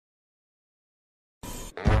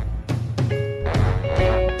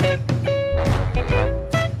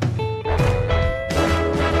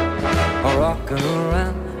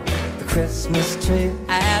Christmas tree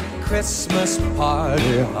at Christmas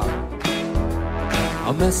party hop.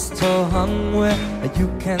 A mistletoe hung where you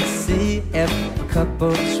can see if a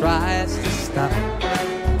couple tries to stop.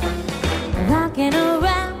 Rocking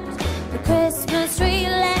around the Christmas tree,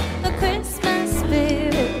 let the Christmas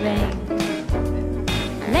spirit ring.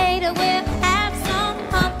 Later we'll have some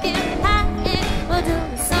pumpkin pie and we'll do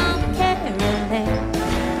some caroling.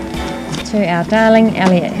 To our darling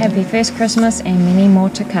Elliot, happy first Christmas and many more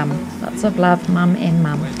to come. Lots of love, Mum and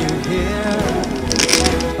Mum.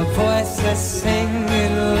 Voices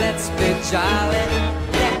singing, let's be jolly.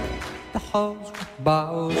 The halls with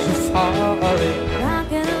boughs of holly.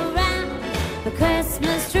 Rocking around the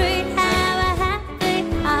Christmas tree, have a happy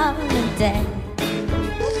holiday.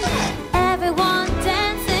 Everyone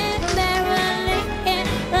dancing merrily in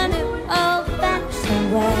the new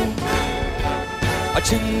old-fashioned way. A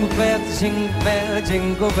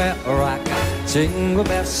jingle bell rock. Jingle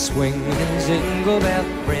bells swing and jingle bell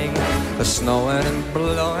ring. The snowing and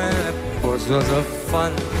blowing, it was of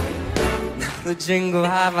fun. The jingle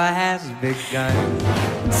hopper has begun.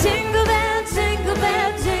 Jingle bell, jingle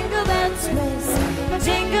bell, jingle bell twist.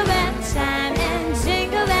 Jingle bell chime and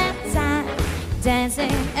jingle bell time.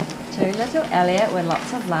 Dancing To little Elliot with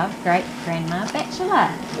lots of love, great grandma Bachelor.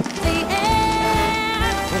 the air.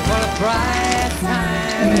 What a bright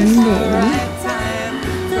time, it's a bright time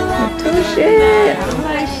to walk the Shit,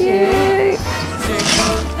 my shoot.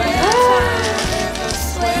 jingle bell time is a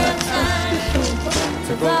swell time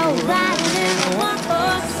to go riding in a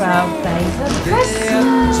one-horse 12 days of sleigh.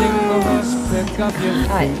 Christmas. Jingle horse, pick up your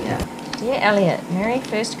feet. Dear Elliot, Merry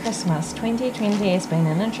First Christmas. 2020 has been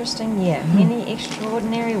an interesting year. Made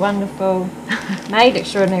extraordinary wonderful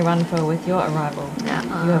with your arrival.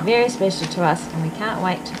 You are very special to us and we can't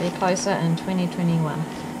wait to be closer in 2021.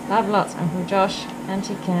 Love lots, Uncle Josh,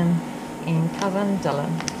 Auntie Kim and Cousin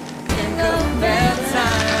Dylan. Jingle bell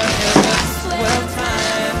time is a swell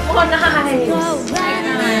time. Oh, nice! Go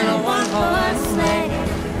riding in a one-horse sleigh.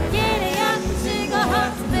 Giddy up, jingle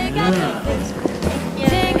horse, pick up your feet.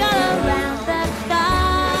 Jingle around the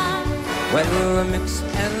clock. Well, a mix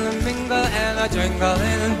and a mingle and a jingle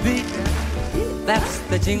and a beat. That's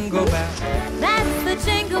the jingle bell. That's the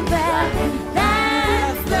jingle bell.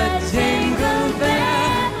 That's the jingle bell.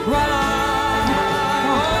 Roll.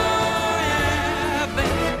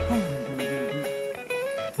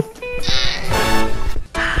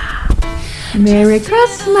 Merry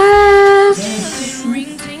Christmas!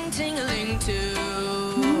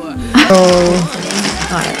 Oh,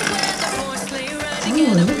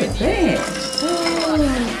 look at that!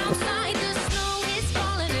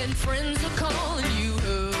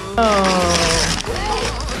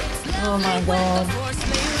 Oh my God!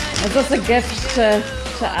 Is this a gift to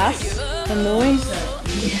us? The noise?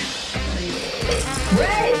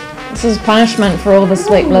 This is punishment for all the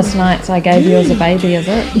sleepless nights I gave you as a baby, is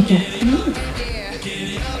it?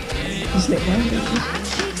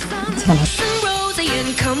 Rosy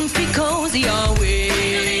and comfy cozy are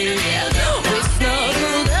we.